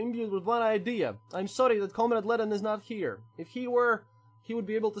united, so imbued with one idea. I'm sorry that Comrade Lenin is not here. If he were, he would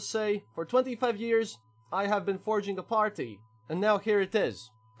be able to say, for 25 years, I have been forging a party, and now here it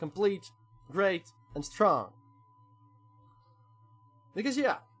is, complete, great, and strong. Because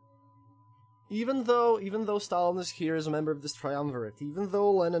yeah, even though Stalin is here as a member of this triumvirate, even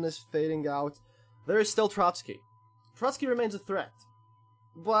though Lenin is fading out, there is still Trotsky. Trotsky remains a threat.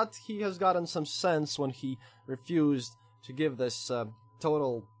 But he has gotten some sense when he refused to give this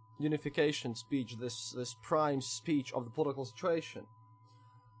total unification speech, this prime speech of the political situation.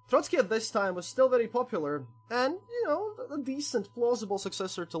 Trotsky at this time was still very popular, and, a decent, plausible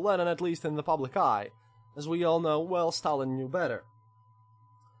successor to Lenin, at least in the public eye. As we all know, well, Stalin knew better.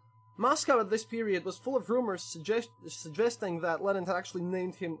 Moscow at this period was full of rumors suggesting that Lenin had actually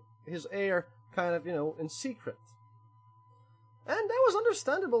named him his heir kind of, in secret. And that was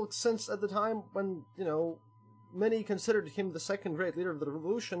understandable, since at the time when, many considered him the second great leader of the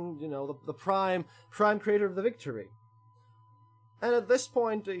revolution, the prime creator of the victory. And at this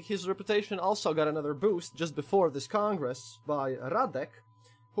point, his reputation also got another boost just before this Congress by Radek,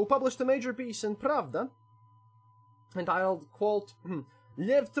 who published a major piece in Pravda, entitled, quote,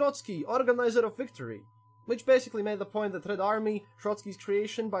 Lev Trotsky, Organizer of Victory, which basically made the point that Red Army, Trotsky's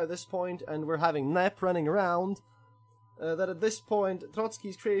creation by this point, and we're having NEP running around, that at this point,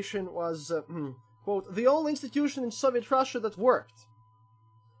 Trotsky's creation was, quote, the only institution in Soviet Russia that worked.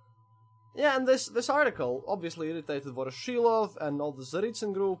 Yeah, and this article obviously irritated Voroshilov and all the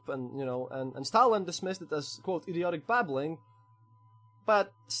Tsaritsyn group, and Stalin dismissed it as, quote, idiotic babbling.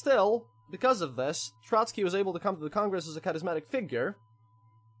 But still, because of this, Trotsky was able to come to the Congress as a charismatic figure,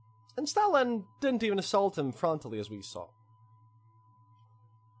 and Stalin didn't even assault him frontally, as we saw.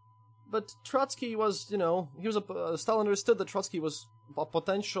 But Trotsky was, Stalin understood that Trotsky was a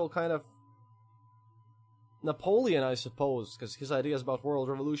potential kind of Napoleon, I suppose, because his ideas about world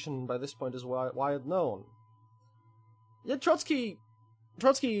revolution by this point is wide known. Yet Trotsky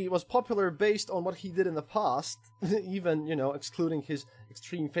was popular based on what he did in the past, even, excluding his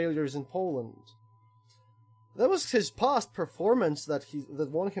extreme failures in Poland. That was his past performance that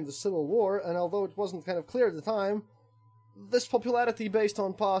won him the Civil War, and although it wasn't kind of clear at the time, this popularity based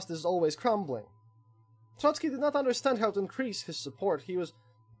on past is always crumbling. Trotsky did not understand how to increase his support. He was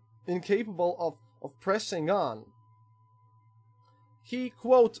incapable of pressing on. He,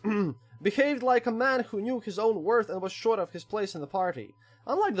 quote, behaved like a man who knew his own worth and was sure of his place in the party.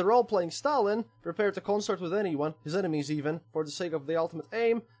 Unlike the role-playing Stalin, prepared to consort with anyone, his enemies even, for the sake of the ultimate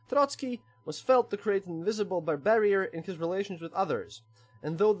aim, Trotsky was felt to create an invisible barrier in his relations with others.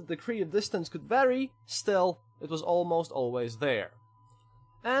 And though the degree of distance could vary, still, it was almost always there.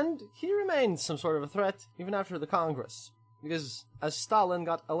 And he remained some sort of a threat even after the Congress, because as Stalin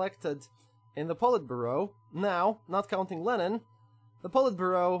got elected in the Politburo, now, not counting Lenin, the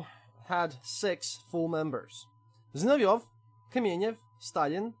Politburo had 6 full members. Zinoviev, Kamenev,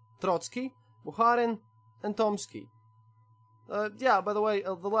 Stalin, Trotsky, Bukharin, and Tomsky. By the way,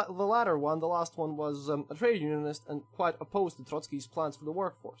 the latter one, the last one, was a trade unionist and quite opposed to Trotsky's plans for the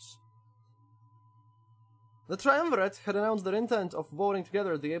workforce. The Triumvirate had announced their intent of voting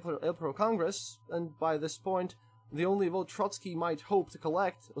together at the April Congress, and by this point, the only vote Trotsky might hope to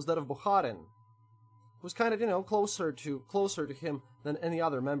collect was that of Bukharin, who was kind of, closer to him than any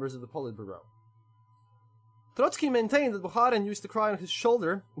other members of the Politburo. Trotsky maintained that Bukharin used to cry on his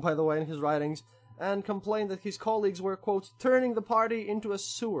shoulder, by the way, in his writings, and complained that his colleagues were, quote, turning the party into a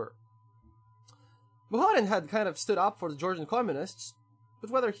sewer. Bukharin had kind of stood up for the Georgian communists, but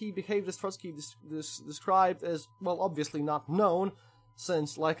whether he behaved as Trotsky described is, well, obviously not known,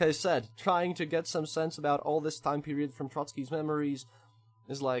 since, like I said, trying to get some sense about all this time period from Trotsky's memories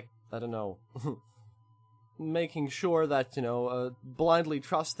is like, I don't know, making sure that, blindly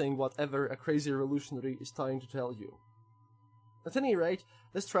trusting whatever a crazy revolutionary is trying to tell you. At any rate,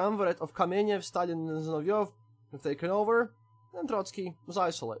 this triumvirate of Kamenev, Stalin, and Zinoviev have taken over, and Trotsky was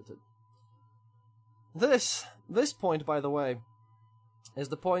isolated. This point, by the way, is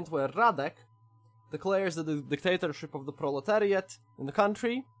the point where Radek declares that the dictatorship of the proletariat in the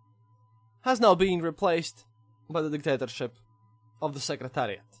country has now been replaced by the dictatorship of the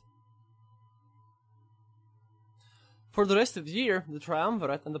Secretariat. For the rest of the year, the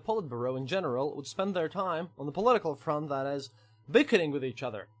Triumvirate and the Politburo in general would spend their time on the political front, that is, bickering with each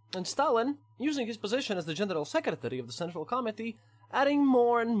other, and Stalin, using his position as the General Secretary of the Central Committee, adding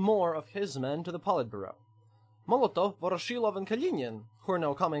more and more of his men to the Politburo. Molotov, Voroshilov, and Kalinin, who are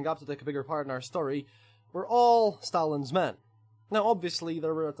now coming up to take a bigger part in our story, were all Stalin's men. Now, obviously,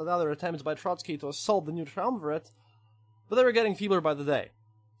 there were other attempts by Trotsky to assault the new Triumvirate, but they were getting feebler by the day,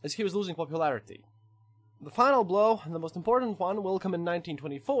 as he was losing popularity. The final blow, and the most important one, will come in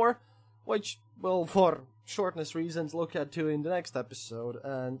 1924, which we'll, for shortness reasons, look at too in the next episode.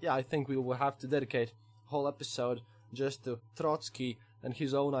 And yeah, I think we will have to dedicate a whole episode just to Trotsky and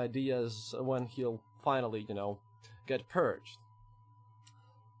his own ideas when he'll finally, get purged.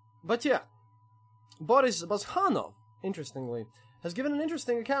 But yeah, Boris Bazhanov, interestingly, has given an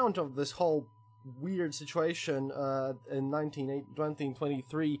interesting account of this whole weird situation in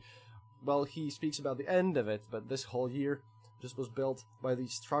 1923. Well, he speaks about the end of it, but this whole year just was built by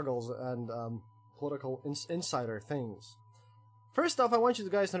these struggles and political insider things. First off, I want you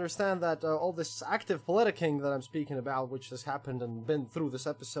guys to understand that all this active politicking that I'm speaking about, which has happened and been through this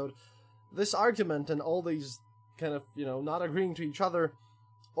episode, this argument and all these kind of, not agreeing to each other,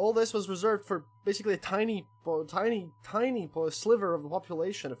 all this was reserved for basically a tiny sliver of the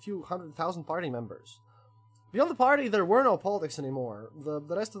population, a few 100,000 party members. Beyond the party, there were no politics anymore. The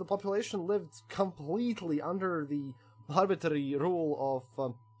rest of the population lived completely under the arbitrary rule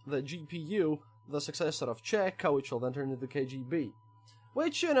of the GPU, the successor of Cheka, which will then turn into the KGB.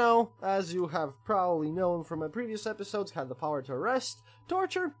 Which, as you have probably known from my previous episodes, had the power to arrest,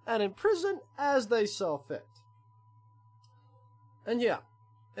 torture, and imprison as they saw fit. And yeah,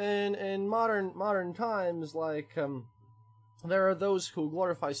 in modern times, there are those who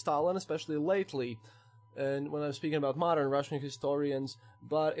glorify Stalin, especially lately, and when I'm speaking about modern Russian historians,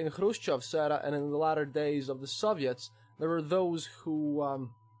 but in Khrushchev's era and in the latter days of the Soviets, there were those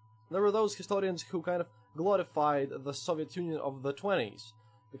historians who kind of glorified the Soviet Union of the 20s,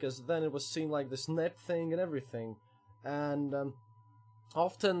 because then it was seen like this net thing and everything, and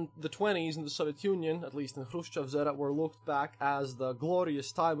often the 20s in the Soviet Union, at least in Khrushchev's era, were looked back as the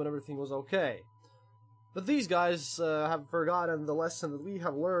glorious time when everything was okay. But these guys have forgotten the lesson that we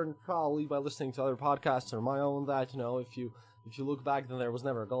have learned probably by listening to other podcasts or my own, that, if you look back, then there was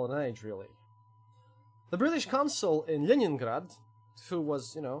never a golden age, really. The British consul in Leningrad, who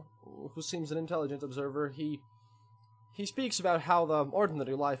was, who seems an intelligent observer, he speaks about how the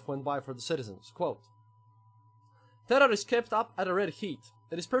ordinary life went by for the citizens. Quote, "Terror is kept up at a red heat.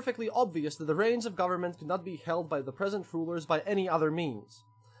 It is perfectly obvious that the reins of government could not be held by the present rulers by any other means.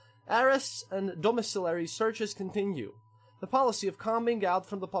 Arrests and domiciliary searches continue. The policy of combing out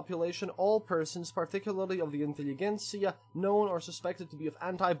from the population all persons, particularly of the intelligentsia, known or suspected to be of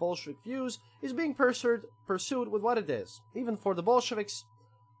anti-Bolshevik views, is being pursued with what it is, even for the Bolsheviks,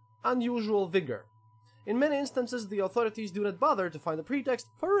 unusual vigor. In many instances, the authorities do not bother to find a pretext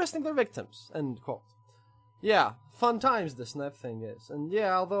for arresting their victims." End quote. Yeah, fun times this NEP thing is. And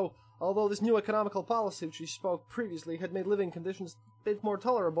yeah, although this new economical policy, which we spoke previously, had made living conditions a bit more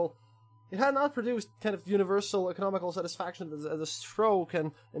tolerable, it had not produced kind of universal economical satisfaction as a stroke,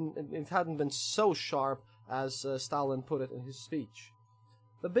 and it hadn't been so sharp as Stalin put it in his speech.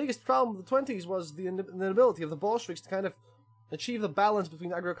 The biggest problem of the 20s was the inability of the Bolsheviks to kind of achieve the balance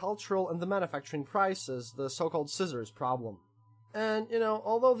between agricultural and the manufacturing prices, the so-called scissors problem. And,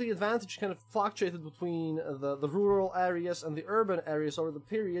 although the advantage kind of fluctuated between the rural areas and the urban areas over the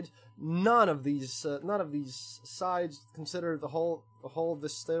period, none of these sides considered the whole of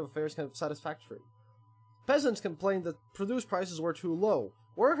this state of affairs kind of satisfactory. Peasants complained that produce prices were too low.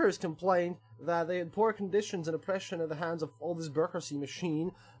 Workers complained that they had poor conditions and oppression at the hands of all this bureaucracy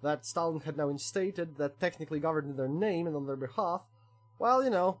machine that Stalin had now instated, that technically governed in their name and on their behalf,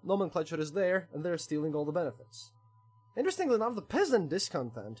 while, nomenclature is there, and they're stealing all the benefits. Interestingly enough, the peasant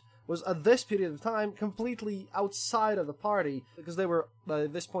discontent was, at this period of time, completely outside of the party, because they were,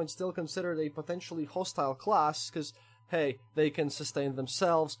 at this point, still considered a potentially hostile class, because, hey, they can sustain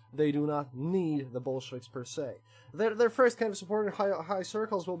themselves, they do not need the Bolsheviks per se. Their first kind of supporter in high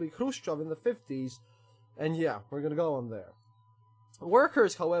circles will be Khrushchev in the 50s, and yeah, we're gonna go on there.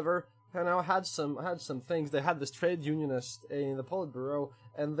 Workers, however, had some things. They had this trade unionist in the Politburo,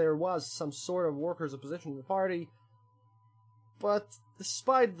 and there was some sort of workers' opposition to the party. But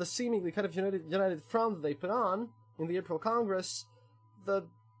despite the seemingly kind of united front that they put on in the April Congress, the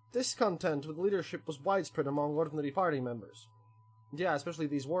discontent with leadership was widespread among ordinary party members. Yeah, especially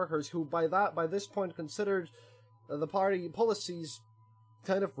these workers who by this point considered the party policies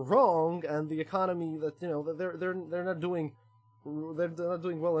kind of wrong, and the economy that they're not doing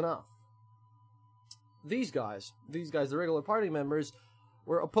well enough. These guys, the regular party members,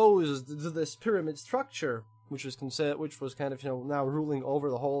 were opposed to this pyramid structure, which was kind of now ruling over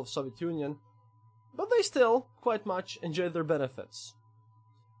the whole of Soviet Union, but they still quite much enjoyed their benefits.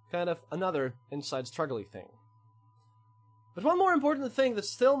 Kind of another inside struggly thing. But one more important thing that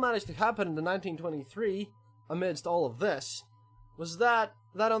still managed to happen in the 1923, amidst all of this, was that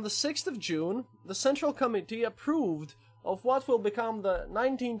on the 6th of June, the Central Committee approved of what will become the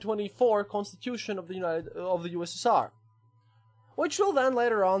 1924 Constitution of the USSR, which will then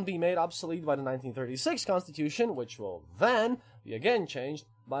later on be made obsolete by the 1936 Constitution, which will then be again changed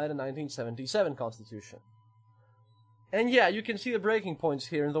by the 1977 Constitution. And yeah, you can see the breaking points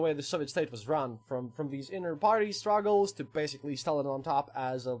here in the way the Soviet state was run, from these inner party struggles to basically Stalin on top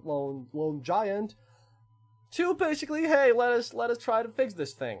as a lone giant, to basically, hey, let us try to fix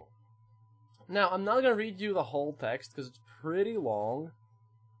this thing. Now, I'm not going to read you the whole text because it's pretty long,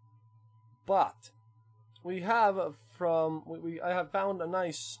 but we have I have found a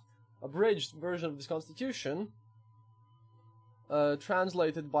nice abridged version of this Constitution,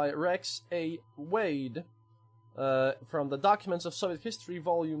 translated by Rex A. Wade, from the Documents of Soviet History,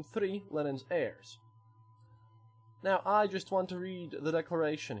 Volume 3, Lenin's Heirs. Now, I just want to read the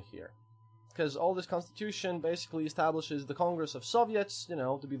declaration here, because all this Constitution basically establishes the Congress of Soviets,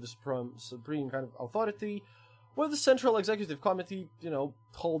 to be the supreme kind of authority, with the Central Executive Committee,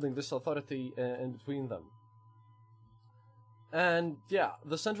 holding this authority in between them. And, yeah,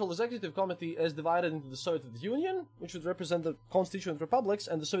 the Central Executive Committee is divided into the Soviet Union, which would represent the constituent republics,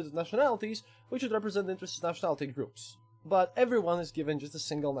 and the Soviet nationalities, which would represent the interests of nationality groups. But everyone is given just a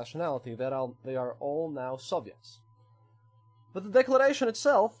single nationality, they are all now Soviets. But the declaration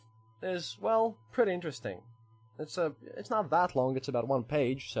itself is, well, pretty interesting. It's not that long, it's about 1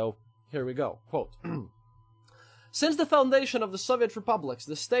 page, so here we go. Quote, Since the foundation of the Soviet republics,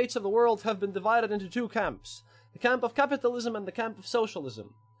 the states of the world have been divided into 2 camps. The camp of capitalism and the camp of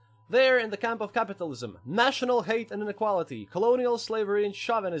socialism. There, in the camp of capitalism, national hate and inequality, colonial slavery and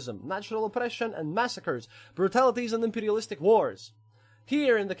chauvinism, natural oppression and massacres, brutalities and imperialistic wars.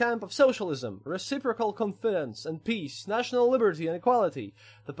 Here, in the camp of socialism, reciprocal confidence and peace, national liberty and equality,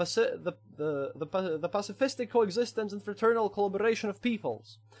 the pacifistic coexistence and fraternal collaboration of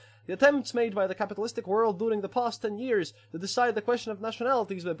peoples. The attempts made by the capitalistic world during the past 10 years to decide the question of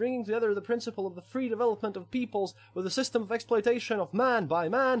nationalities by bringing together the principle of the free development of peoples with a system of exploitation of man by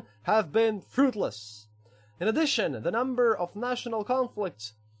man have been fruitless. In addition, the number of national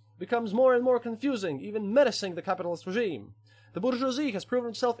conflicts becomes more and more confusing, even menacing the capitalist regime. The bourgeoisie has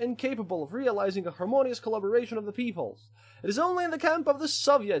proven itself incapable of realizing a harmonious collaboration of the peoples. It is only in the camp of the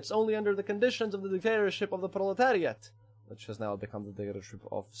Soviets, only under the conditions of the dictatorship of the proletariat, which has now become the dictatorship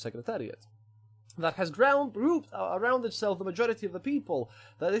of Secretariat, that has grouped around itself the majority of the people,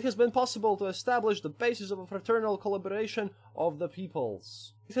 that it has been possible to establish the basis of a fraternal collaboration of the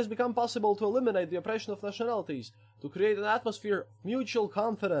peoples. It has become possible to eliminate the oppression of nationalities, to create an atmosphere of mutual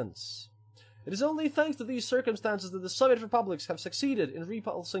confidence. It is only thanks to these circumstances that the Soviet republics have succeeded in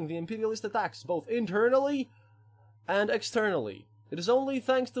repulsing the imperialist attacks both internally and externally. It is only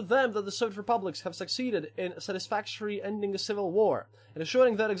thanks to them that the Soviet republics have succeeded in satisfactorily ending a civil war, in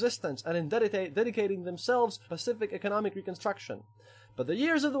assuring their existence, and in dedicating themselves to pacific economic reconstruction. But the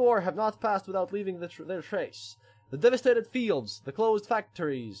years of the war have not passed without leaving their trace. The devastated fields, the closed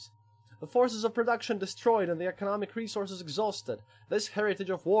factories, the forces of production destroyed and the economic resources exhausted. This heritage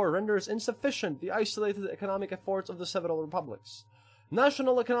of war renders insufficient the isolated economic efforts of the several republics.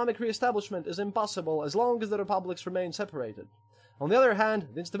 National economic re-establishment is impossible as long as the republics remain separated. On the other hand,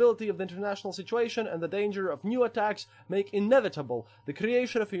 the instability of the international situation and the danger of new attacks make inevitable the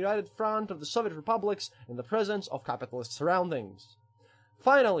creation of a united front of the Soviet republics in the presence of capitalist surroundings.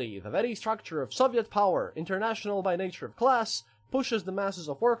 Finally, the very structure of Soviet power, international by nature of class, pushes the masses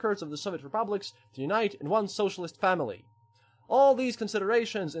of workers of the Soviet republics to unite in one socialist family. All these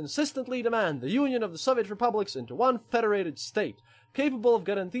considerations insistently demand the union of the Soviet republics into one federated state, capable of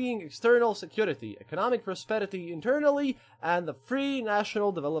guaranteeing external security, economic prosperity internally, and the free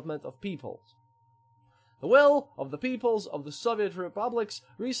national development of peoples. The will of the peoples of the Soviet republics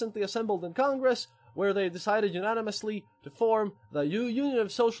recently assembled in Congress, where they decided unanimously to form the Union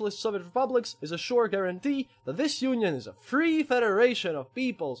of Socialist Soviet Republics, is a sure guarantee that this union is a free federation of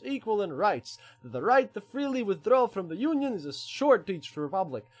peoples equal in rights, that the right to freely withdraw from the union is assured to each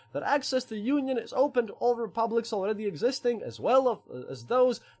republic, that access to the union is open to all republics already existing as well as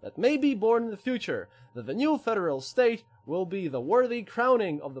those that may be born in the future, that the new federal state will be the worthy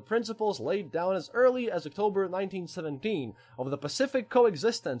crowning of the principles laid down as early as October 1917 of the pacific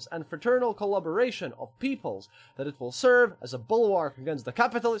coexistence and fraternal collaboration of peoples, that it will serve as a bulwark against the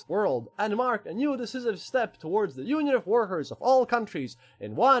capitalist world and mark a new decisive step towards the union of workers of all countries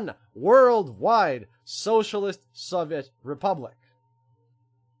in one worldwide socialist Soviet republic.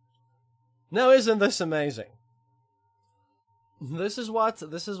 Now, isn't this amazing? This is what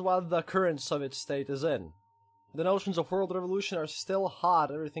the current Soviet state is in. The notions of world revolution are still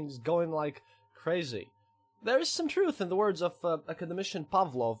hot. Everything's going like crazy. There is some truth in the words of academician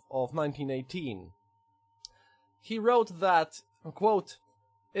Pavlov of 1918. He wrote that, quote,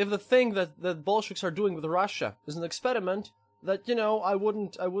 if the thing that Bolsheviks are doing with Russia is an experiment, that, I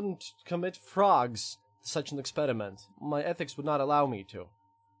wouldn't commit frogs to such an experiment. My ethics would not allow me to.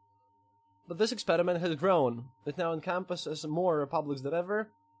 But this experiment has grown. It now encompasses more republics than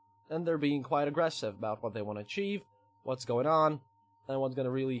ever, and they're being quite aggressive about what they want to achieve, what's going on, and what's going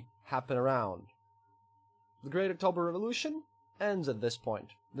to really happen around. The Great October Revolution ends at this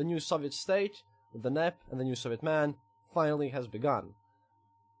point. The new Soviet state, with the NEP and the new Soviet man, finally has begun.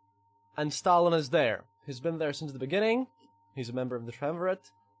 And Stalin is there. He's been there since the beginning, he's a member of the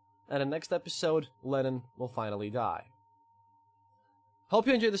Triumvirate, and in the next episode, Lenin will finally die. Hope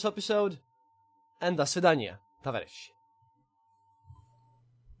you enjoyed this episode, and до свидания, товарищи.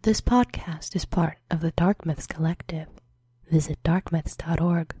 This podcast is part of the Dark Myths Collective. Visit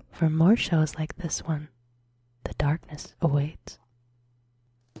darkmyths.org for more shows like this one. The darkness awaits.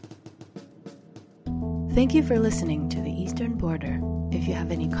 Thank you for listening to The Eastern Border. If you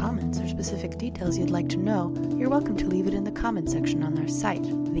have any comments or specific details you'd like to know, you're welcome to leave it in the comment section on our site,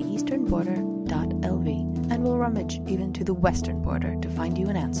 theeasternborder.lv, and we'll rummage even to the western border to find you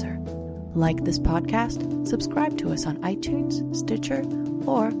an answer. Like this podcast, subscribe to us on iTunes, Stitcher,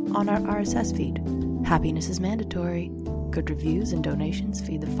 or on our RSS feed. Happiness is mandatory. Good reviews and donations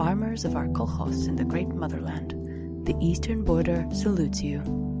feed the farmers of our kolkhos in the great motherland. The Eastern Border salutes you.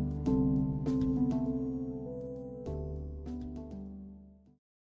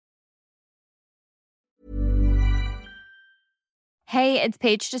 Hey, it's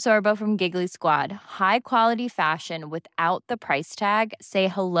Paige DeSorbo from Giggly Squad. High quality fashion without the price tag. Say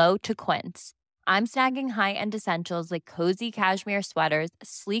hello to Quince. I'm snagging high-end essentials like cozy cashmere sweaters,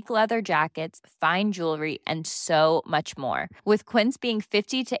 sleek leather jackets, fine jewelry, and so much more. With Quince being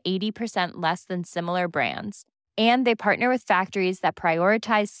 50 to 80% less than similar brands. And they partner with factories that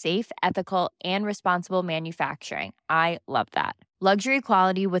prioritize safe, ethical, and responsible manufacturing. I love that. Luxury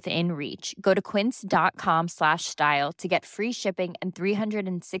quality within reach. Go to quince.com/style to get free shipping and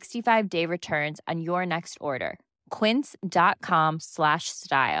 365-day returns on your next order.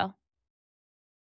 Quince.com/style.